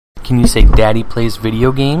Can you say Daddy plays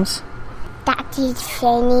video games? Daddy's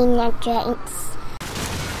training the drinks.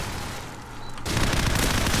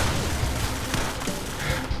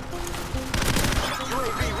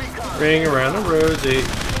 Ring around the rosy.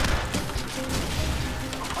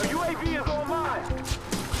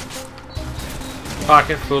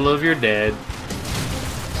 Pocket full of your dead.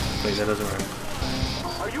 Wait, that doesn't work.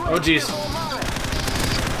 Oh jeez.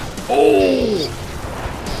 Oh!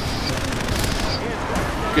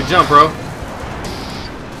 Good jump, bro.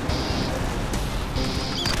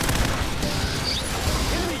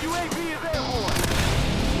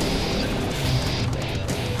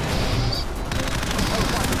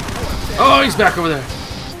 Oh, he's back over there.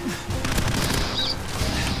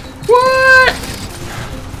 What?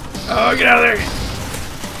 Oh, get out of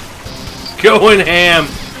there. Going ham.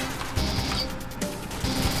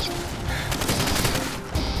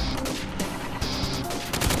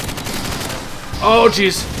 Oh,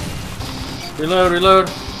 jeez. Reload, reload.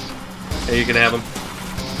 Hey, you can have him.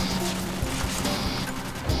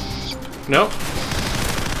 Nope.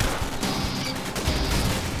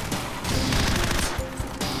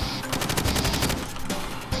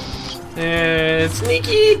 And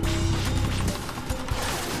sneaky.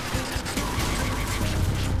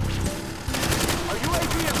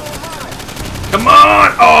 Come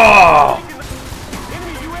on! Oh!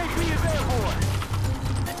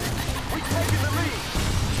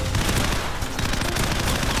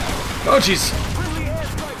 Oh, jeez.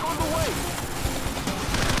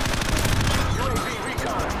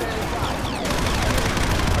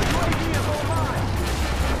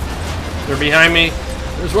 They're behind me.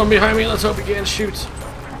 There's one behind me. Let's hope he can't shoot.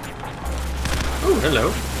 Oh,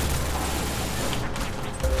 hello.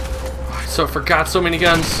 I forgot so many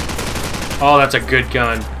guns. Oh, that's a good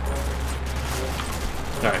gun.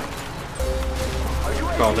 Alright.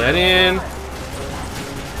 Call that in.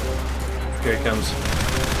 Here it comes.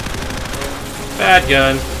 Bad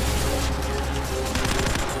gun.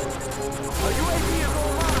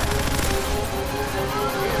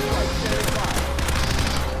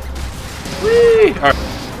 Whee! Alright.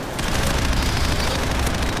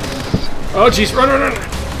 Oh, jeez. Run, run, run.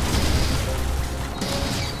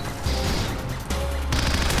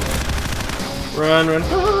 Run, run,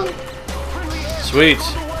 run. Sweet.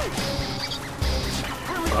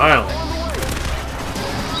 Finally.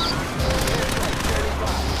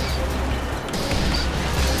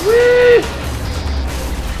 Whee!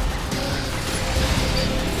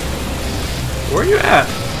 Where are you at?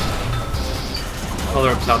 Oh,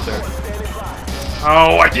 they're up top there.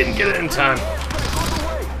 Oh, I didn't get it in time.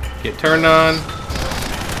 Get turned on.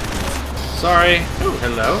 Sorry. Oh,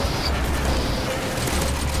 hello.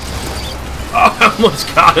 Oh, I almost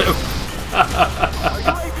got him.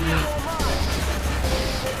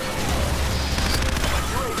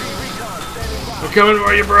 We're coming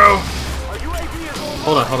for you, bro.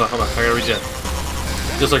 Hold on, hold on, hold on. I gotta regen.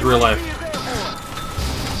 Just like real life.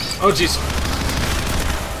 Oh, jeez.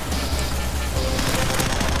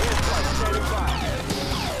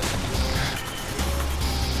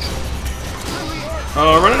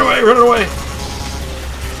 Oh, running away, running away.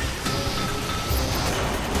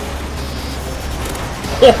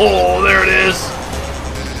 Oh, there it is.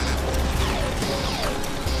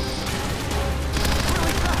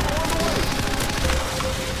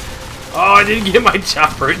 Oh, I didn't get my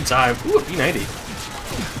chopper in time. Ooh, P90.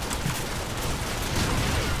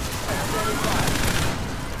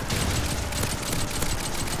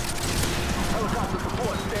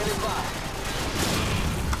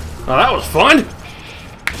 Oh, that was fun.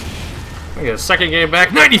 I got a second game back.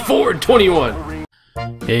 94-21.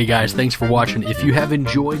 Hey guys, thanks for watching. If you have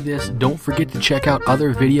enjoyed this, don't forget to check out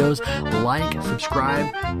other videos. Like,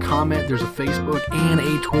 subscribe, comment. There's a Facebook and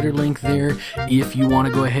a Twitter link there if you want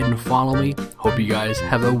to go ahead and follow me. Hope you guys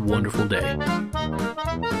have a wonderful day.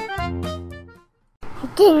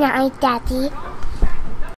 Good night, Daddy.